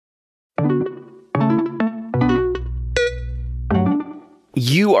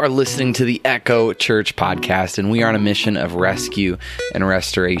You are listening to the Echo Church podcast, and we are on a mission of rescue and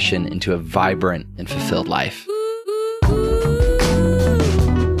restoration into a vibrant and fulfilled life.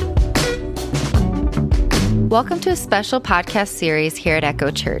 Welcome to a special podcast series here at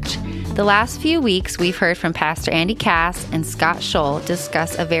Echo Church. The last few weeks, we've heard from Pastor Andy Cass and Scott Scholl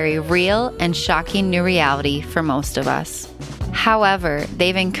discuss a very real and shocking new reality for most of us. However,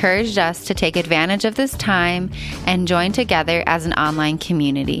 they've encouraged us to take advantage of this time and join together as an online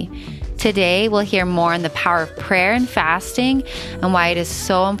community. Today, we'll hear more on the power of prayer and fasting and why it is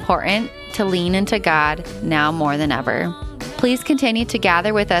so important to lean into God now more than ever. Please continue to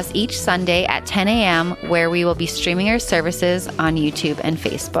gather with us each Sunday at 10 a.m., where we will be streaming our services on YouTube and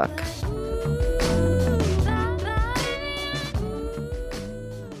Facebook.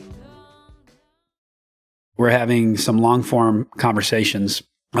 We're having some long-form conversations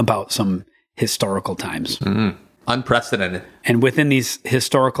about some historical times. Unprecedented. And within these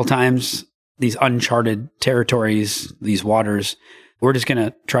historical times, these uncharted territories, these waters, we're just going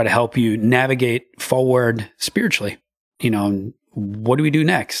to try to help you navigate forward spiritually. You know, what do we do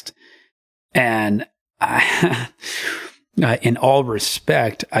next? And in all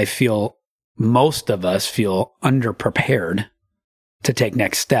respect, I feel most of us feel underprepared to take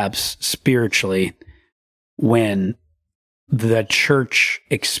next steps spiritually when the church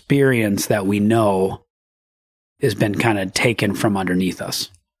experience that we know has been kind of taken from underneath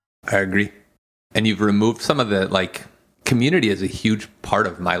us. I agree. And you've removed some of the, community is a huge part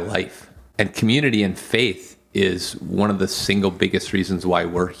of my life. And community and faith is one of the single biggest reasons why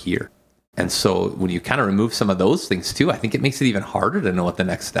we're here. And so when you kind of remove some of those things too, I think it makes it even harder to know what the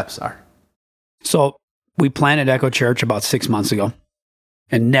next steps are. So we planted Echo Church about 6 months ago,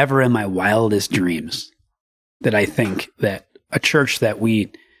 and never in my wildest dreams did I think that a church that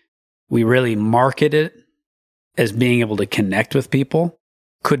we really marketed as being able to connect with people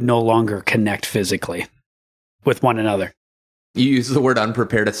could no longer connect physically with one another. You used the word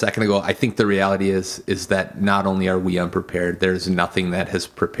unprepared a second ago. I think the reality is that not only are we unprepared, there's nothing that has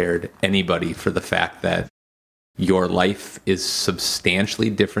prepared anybody for the fact that your life is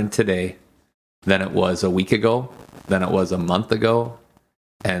substantially different today than it was a week ago, than it was a month ago.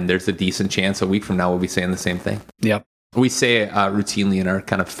 And there's a decent chance a week from now we'll be saying the same thing. Yep. We say routinely in our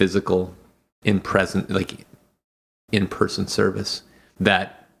kind of physical, in-person service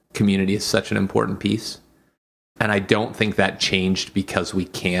that community is such an important piece. And I don't think that changed because we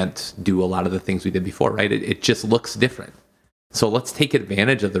can't do a lot of the things we did before, right? It just looks different. So let's take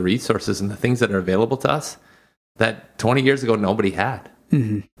advantage of the resources and the things that are available to us that 20 years ago nobody had.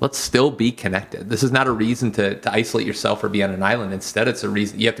 Mm-hmm. Let's still be connected. This is not a reason to isolate yourself or be on an island. Instead, it's a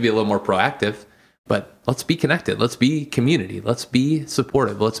reason you have to be a little more proactive, but let's be connected. Let's be community. Let's be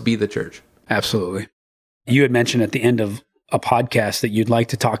supportive. Let's be the church. Absolutely. You had mentioned at the end of a podcast that you'd like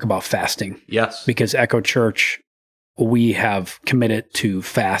to talk about fasting. Yes. Because Echo Church, we have committed to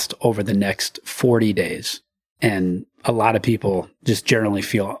fast over the next 40 days. And a lot of people just generally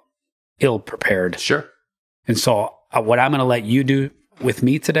feel ill-prepared. Sure. And so what I'm going to let you do with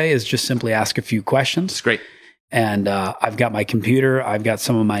me today is just simply ask a few questions. It's great. And I've got my computer. I've got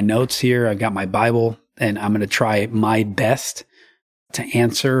some of my notes here. I've got my Bible. And I'm going to try my best to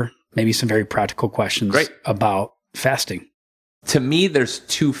answer maybe some very practical questions about fasting. To me, there's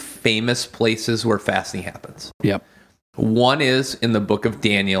two famous places where fasting happens. Yep. One is in the book of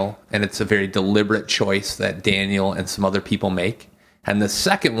Daniel, and it's a very deliberate choice that Daniel and some other people make. And the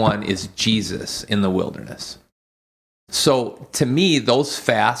second one is Jesus in the wilderness. So to me, those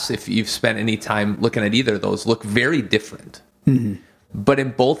fasts, if you've spent any time looking at either of those, look very different. Mm-hmm. But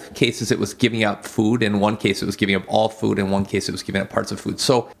in both cases, it was giving up food. In one case, it was giving up all food. In one case, it was giving up parts of food.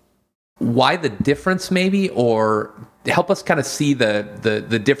 So why the difference maybe, or help us kind of see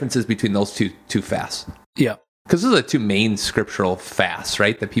the differences between those two fasts? Yeah. Because those are the two main scriptural fasts,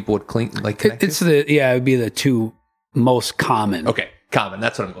 right? That people would connect to? It would be the two most common. Okay, common.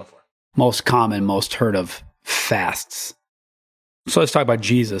 That's what I'm going for. Most common, most heard of fasts. So let's talk about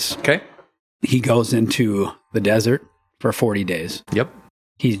Jesus. Okay. He goes into the desert for 40 days. Yep.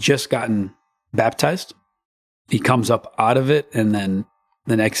 He's just gotten baptized. He comes up out of it, and then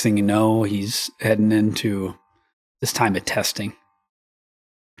the next thing you know, he's heading into this time of testing.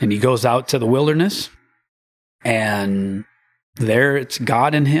 And he goes out to the wilderness, and there it's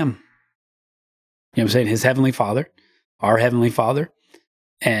God and him. You know what I'm saying? His heavenly Father, our heavenly Father.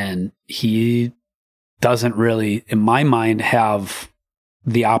 And he doesn't really, in my mind, have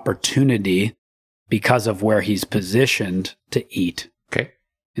the opportunity because of where he's positioned to eat. Okay.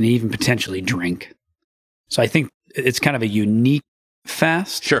 And even potentially drink. So I think it's kind of a unique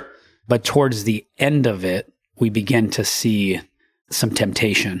fast. Sure. But towards the end of it, we begin to see some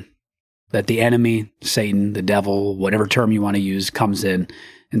temptation that the enemy, Satan, the devil, whatever term you want to use, comes in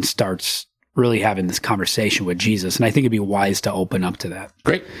and starts really having this conversation with Jesus. And I think it'd be wise to open up to that.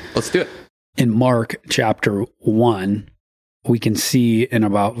 Great. Let's do it. In Mark chapter 1, we can see in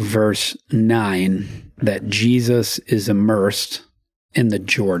about verse 9 that Jesus is immersed in the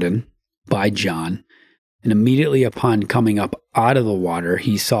Jordan by John. And immediately upon coming up out of the water,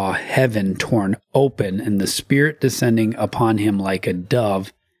 he saw heaven torn open and the Spirit descending upon him like a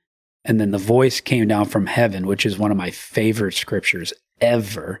dove. And then the voice came down from heaven, which is one of my favorite scriptures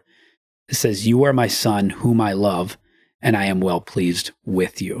ever. It says, "You are my son, whom I love, and I am well pleased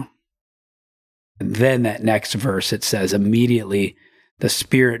with you." And then that next verse, it says, immediately the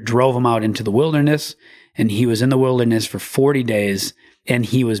Spirit drove him out into the wilderness, and he was in the wilderness for 40 days, and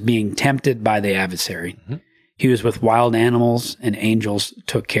he was being tempted by the adversary. Mm-hmm. He was with wild animals, and angels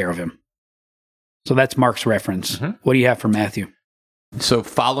took care of him. So that's Mark's reference. Mm-hmm. What do you have for Matthew? So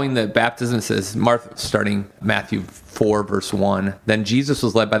following the baptism, it says, starting Matthew 4, verse 1, then Jesus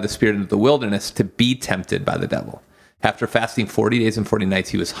was led by the Spirit into the wilderness to be tempted by the devil. After fasting 40 days and 40 nights,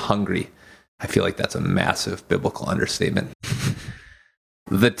 he was hungry. I feel like that's a massive biblical understatement.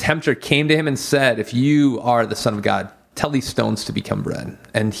 The tempter came to him and said, "If you are the Son of God, tell these stones to become bread."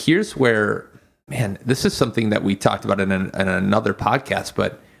 And here's where, man, this is something that we talked about in another podcast,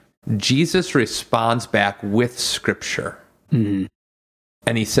 but Jesus responds back with Scripture. Mm-hmm.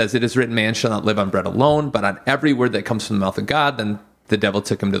 And he says, "It is written, man shall not live on bread alone, but on every word that comes from the mouth of God." Then the devil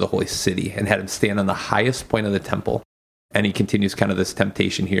took him to the holy city and had him stand on the highest point of the temple. And he continues kind of this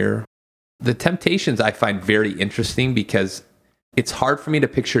temptation here. The temptations I find very interesting because it's hard for me to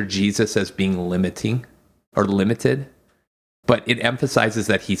picture Jesus as being limiting or limited, but it emphasizes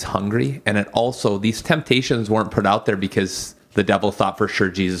that he's hungry. And it also, these temptations weren't put out there because the devil thought for sure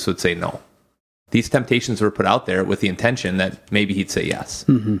Jesus would say no. These temptations were put out there with the intention that maybe he'd say yes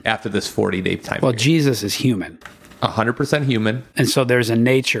after this 40-day time Well, period. Jesus is human. 100% human. And so there's a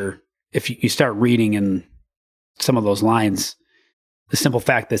nature, if you start reading in some of those lines, the simple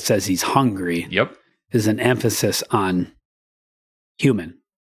fact that says he's hungry is an emphasis on human,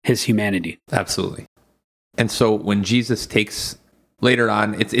 his humanity. Absolutely. And so when Jesus takes, later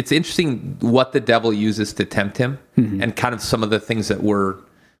on, it's interesting what the devil uses to tempt him and kind of some of the things that we're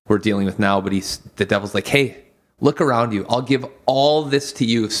dealing with now, but the devil's like, "Hey, look around you. I'll give all this to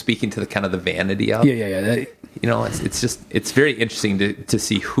you," speaking to the kind of the vanity of. Yeah. It's very interesting to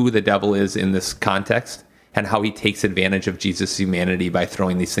see who the devil is in this context and how he takes advantage of Jesus' humanity by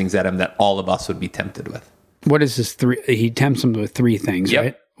throwing these things at him that all of us would be tempted with. What is this he tempts him with 3 things,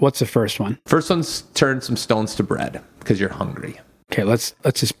 right? What's the first one? First one's turn some stones to bread because you're hungry. Okay, let's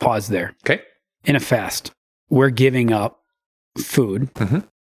just pause there. Okay. In a fast, we're giving up food,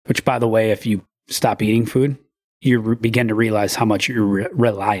 which, by the way, if you stop eating food, you begin to realize how much you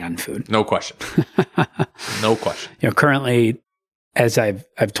rely on food. No question. No question. Currently, as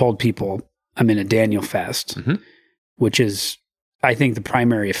I've told people, I'm in a Daniel fast, which is, I think the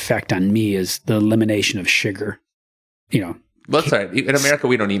primary effect on me is the elimination of sugar. Well, that's all right. In America,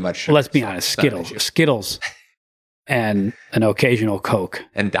 we don't eat much sugar. Let's be honest, Skittles, and an occasional Coke.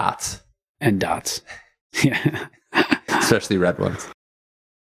 And Dots. Yeah. Especially red ones.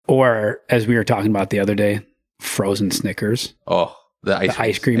 Or, as we were talking about the other day, frozen Snickers. Oh, the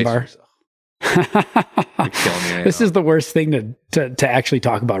ice cream bar. You're killing me right This now. is the worst thing to actually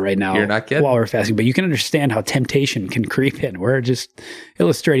talk about right now. You're not kidding. While we're fasting, but you can understand how temptation can creep in. We're just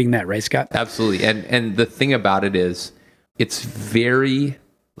illustrating that, right, Scott? Absolutely. And the thing about it is, it's very,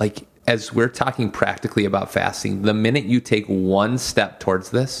 like, as we're talking practically about fasting, the minute you take one step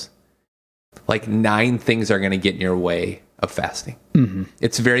towards this, like 9 things are going to get in your way of fasting.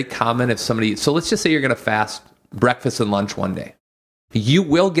 It's very common if somebody, so let's just say you're going to fast breakfast and lunch one day. You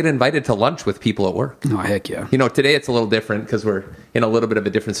will get invited to lunch with people at work. Oh, heck yeah. Today it's a little different because we're in a little bit of a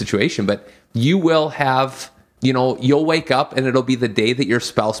different situation, but you will have, you'll wake up and it'll be the day that your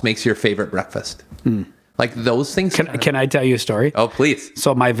spouse makes your favorite breakfast. Like those things. Can I tell you a story? Oh, please.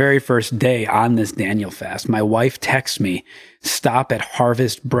 So my very first day on this Daniel fast, my wife texts me, "Stop at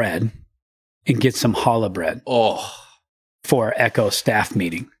Harvest Bread and get some challah bread." Oh. For Echo staff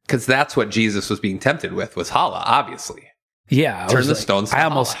meeting. Because that's what Jesus was being tempted with, was challah, obviously. Yeah. Turn the stones to I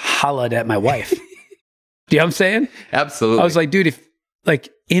almost hollowed at my wife. Do you know what I'm saying? Absolutely. I was like, dude, if any other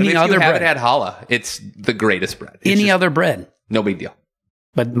bread. If you haven't had challah, it's the greatest bread. Any other bread. No big deal.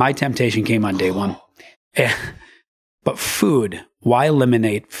 But my temptation came on day one. But food, why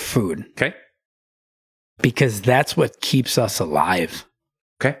eliminate food? Okay. Because that's what keeps us alive.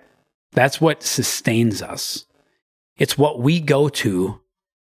 Okay. That's what sustains us. It's what we go to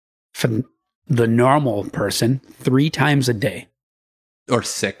from the normal person 3 times a day. Or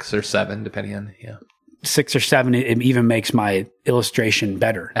 6 or 7, depending on, 6 or 7, it even makes my illustration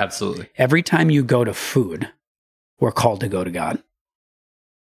better. Absolutely. Every time you go to food, we're called to go to God.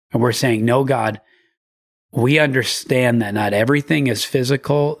 And we're saying, no, God, we understand that not everything is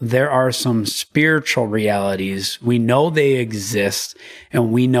physical. There are some spiritual realities. We know they exist,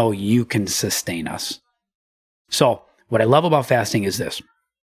 and we know you can sustain us. So what I love about fasting is this.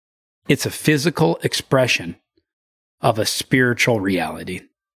 It's a physical expression of a spiritual reality.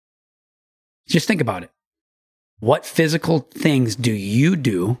 Just think about it. What physical things do you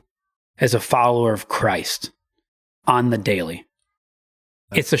do as a follower of Christ on the daily?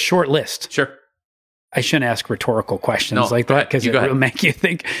 It's a short list. Sure. I shouldn't ask rhetorical questions like go that ahead. because You it go ahead. will make you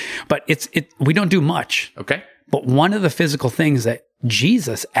think. But we don't do much. Okay. But one of the physical things that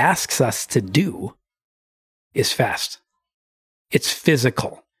Jesus asks us to do is fast. It's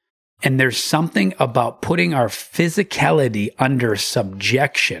physical. And there's something about putting our physicality under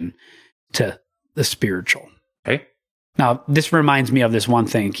subjection to the spiritual. Okay. Now, this reminds me of this one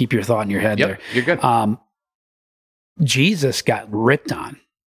thing. Keep your thought in your head there. You're good. Jesus got ripped on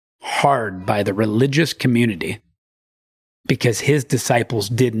hard by the religious community because his disciples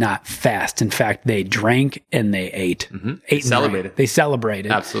did not fast. In fact, they drank and they ate. Mm-hmm. Ate and Celebrated. drank. They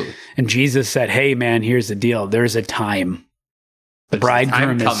celebrated. Absolutely. And Jesus said, hey, man, here's the deal. There's a time. The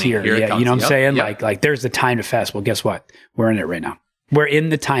bridegroom is here. Here it Yeah, comes. you know what I'm saying? Yep. Like there's the time to fast. Well, guess what? We're in it right now. We're in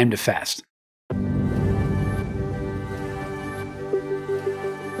the time to fast.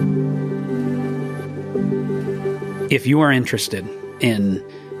 If you are interested in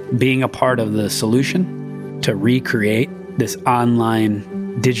being a part of the solution to recreate this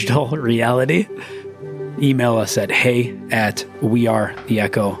online digital reality, email us at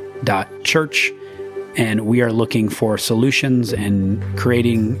hey@wearetheecho.church. And we are looking for solutions and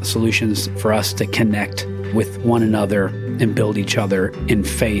creating solutions for us to connect with one another and build each other in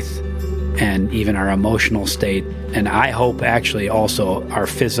faith and even our emotional state. And I hope actually also our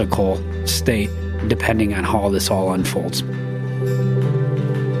physical state, depending on how this all unfolds.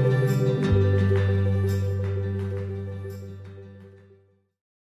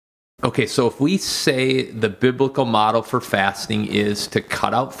 Okay, so if we say the biblical model for fasting is to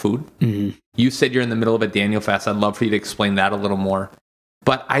cut out food, you said you're in the middle of a Daniel fast. I'd love for you to explain that a little more.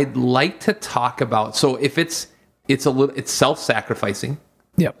 But I'd like to talk about, so if it's self-sacrificing.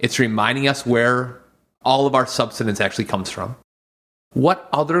 Yep. It's reminding us where all of our substance actually comes from. What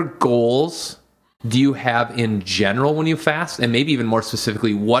other goals do you have in general when you fast? And maybe even more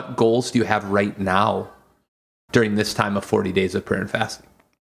specifically, what goals do you have right now during this time of 40 days of prayer and fasting?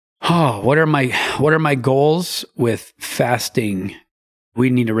 Oh, what are my goals with fasting? We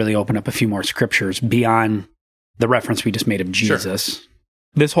need to really open up a few more scriptures beyond the reference we just made of Jesus. Sure.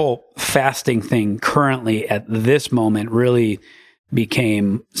 This whole fasting thing currently at this moment really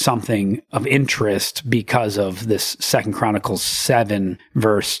became something of interest because of this 2 Chronicles 7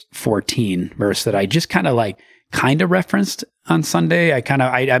 verse 14 verse that I just kind of referenced on Sunday.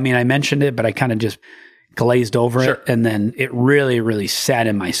 I mean, I mentioned it, but I kind of just glazed over it. And then it really, really sat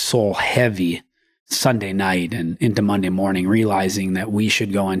in my soul heavy Sunday night and into Monday morning, realizing that we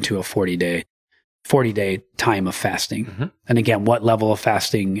should go into a 40-day time of fasting. Mm-hmm. And again, what level of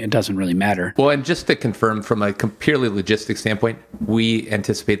fasting, it doesn't really matter. Well, and just to confirm from a purely logistic standpoint, we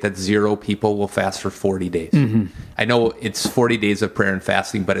anticipate that 0 people will fast for 40 days. Mm-hmm. I know it's 40 days of prayer and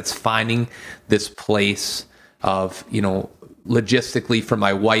fasting, but it's finding this place of, logistically for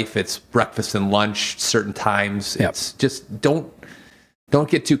my wife, it's breakfast and lunch, certain times. Yep. It's just don't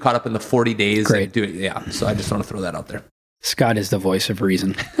get too caught up in the 40 days. Great. And do it. Yeah. So I just want to throw that out there. Scott is the voice of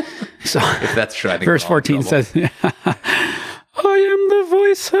reason. So if that's true, I think verse 14 says, I am the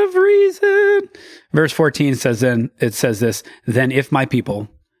voice of reason. Verse 14 says, then if my people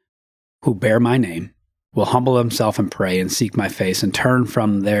who bear my name will humble themselves and pray and seek my face and turn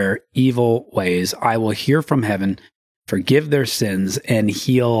from their evil ways, I will hear from heaven, forgive their sins, and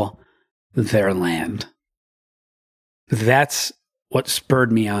heal their land. That's what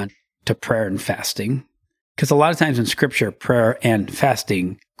spurred me on to prayer and fasting. Because a lot of times in Scripture, prayer and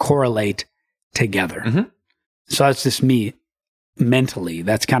fasting correlate together. Mm-hmm. So that's just me mentally.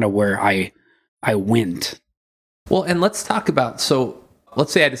 That's kind of where I went. Well, and let's talk about, so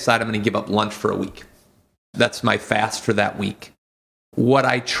let's say I decide I'm going to give up lunch for a week. That's my fast for that week. What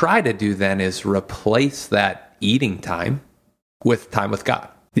I try to do then is replace that eating time with time with God.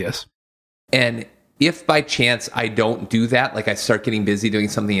 Yes. And if by chance I don't do that, like I start getting busy doing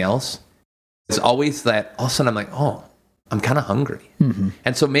something else, it's always that all of a sudden I'm like, oh, I'm kind of hungry. Mm-hmm.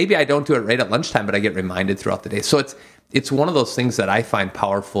 And so maybe I don't do it right at lunchtime, but I get reminded throughout the day. So it's one of those things that I find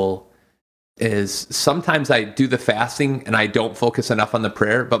powerful is sometimes I do the fasting and I don't focus enough on the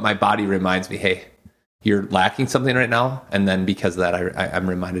prayer, but my body reminds me, hey, you're lacking something right now. And then because of that, I'm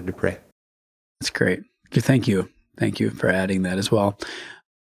reminded to pray. That's great. Thank you. Thank you for adding that as well.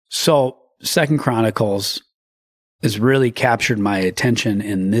 So 2 Chronicles has really captured my attention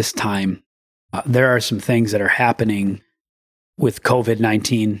in this time. There are some things that are happening with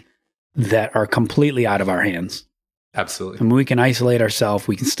COVID-19 that are completely out of our hands. Absolutely. And we can isolate ourselves.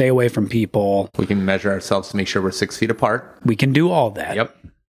 We can stay away from people. We can measure ourselves to make sure we're 6 feet apart. We can do all that. Yep.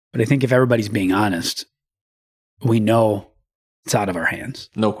 But I think if everybody's being honest, we know it's out of our hands.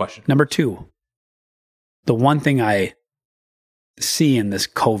 No question. Number 2, the one thing I see in this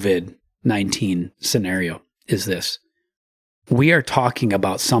COVID-19 scenario is this. We are talking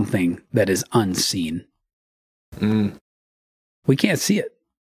about something that is unseen. We can't see it.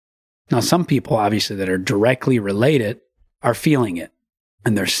 Now, some people, obviously, that are directly related are feeling it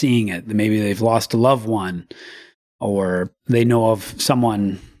and they're seeing it. Maybe they've lost a loved one or they know of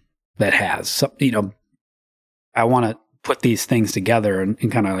someone that has. So, I want to put these things together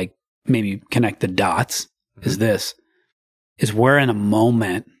and kind of like maybe connect the dots. Is we're in a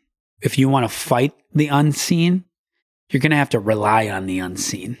moment, if you want to fight the unseen, you're going to have to rely on the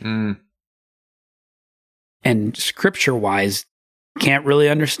unseen. And scripture-wise, can't really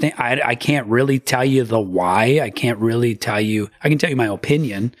understand. I can't really tell you the why. I can't really tell you. I can tell you my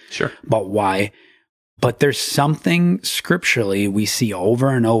opinion about why. But there's something scripturally we see over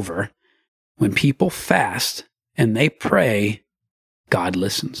and over. When people fast and they pray, God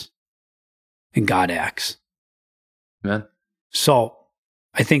listens and God acts. Amen. So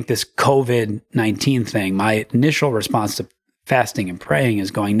I think this COVID-19 thing, my initial response to fasting and praying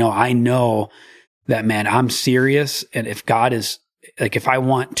is going, no, I know that, man, I'm serious. And if God is, like, if I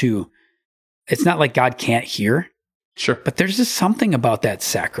want to, it's not like God can't hear. Sure. But there's just something about that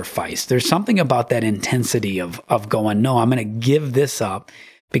sacrifice. There's something about that intensity of going, no, I'm going to give this up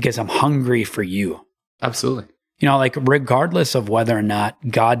because I'm hungry for you. Absolutely. Like regardless of whether or not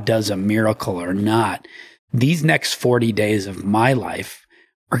God does a miracle or not, these next 40 days of my life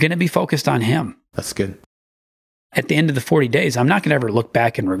are going to be focused on Him. That's good. At the end of the 40 days, I'm not going to ever look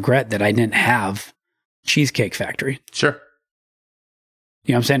back and regret that I didn't have Cheesecake Factory. Sure.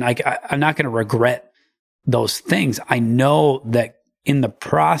 You know what I'm saying? Like, I'm not going to regret those things. I know that in the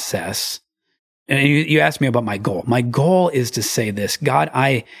process, and you asked me about my goal. My goal is to say this, God,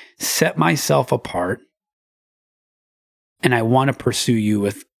 I set myself apart and I want to pursue you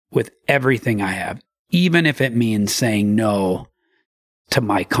with everything I have, even if it means saying no to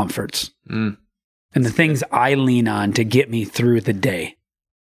my comforts and the things I lean on to get me through the day.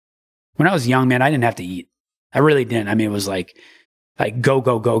 When I was young, man, I didn't have to eat. I really didn't. I mean, it was like go,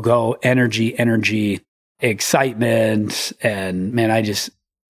 go, go, go, energy, excitement. And man,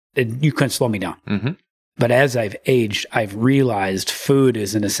 you couldn't slow me down. Mm-hmm. But as I've aged, I've realized food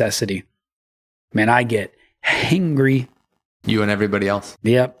is a necessity. Man, I get hangry. You and everybody else.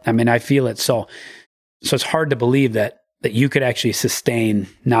 Yep. I mean, I feel it. So it's hard to believe that you could actually sustain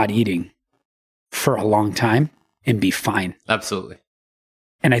not eating for a long time and be fine. Absolutely.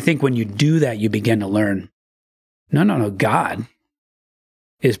 And I think when you do that, you begin to learn, no, God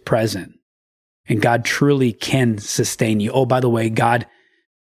is present and God truly can sustain you. Oh, by the way, God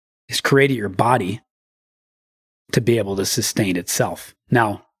has created your body to be able to sustain itself.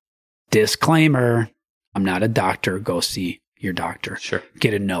 Now, disclaimer, I'm not a doctor. Go see your doctor. Sure.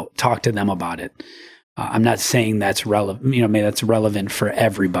 Get a note. Talk to them about it. I'm not saying that's relevant. Maybe that's relevant for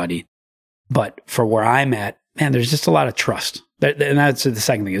everybody. But for where I'm at, man, there's just a lot of trust. And that's the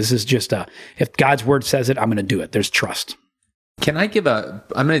second thing. This is just if God's word says it, I'm going to do it. There's trust. I'm going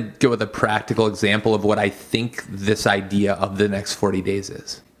to go with a practical example of what I think this idea of the next 40 days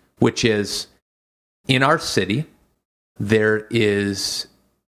is, which is in our city, there is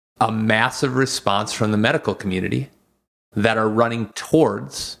a massive response from the medical community that are running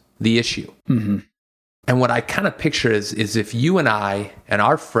towards the issue. Mm-hmm. And what I kind of picture is if you and I and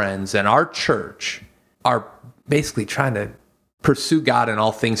our friends and our church are basically trying to pursue God in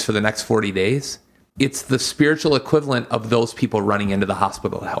all things for the next 40 days, it's the spiritual equivalent of those people running into the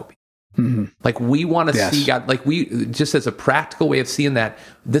hospital to help you. Mm-hmm. Like we want to see God, like we, just as a practical way of seeing that,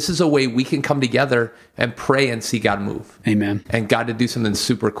 this is a way we can come together and pray and see God move. Amen. And God to do something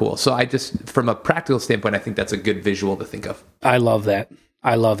super cool. So from a practical standpoint, I think that's a good visual to think of. I love that.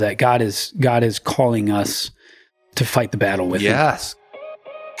 God is calling us to fight the battle with Him. Yes.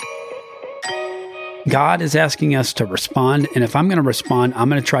 God is asking us to respond. And if I'm going to respond, I'm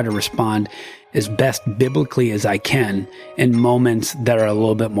going to try to respond as best biblically as I can in moments that are a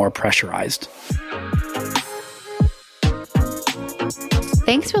little bit more pressurized.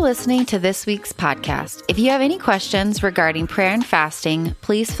 Thanks for listening to this week's podcast. If you have any questions regarding prayer and fasting,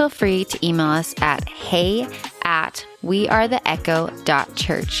 please feel free to email us at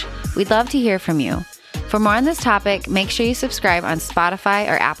hey@wearetheecho.church. We'd love to hear from you. For more on this topic, make sure you subscribe on Spotify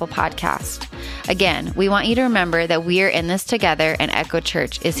or Apple Podcast. Again, we want you to remember that we are in this together and Echo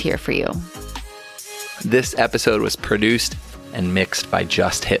Church is here for you. This episode was produced and mixed by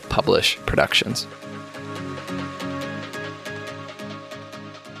Just Hit Publish Productions.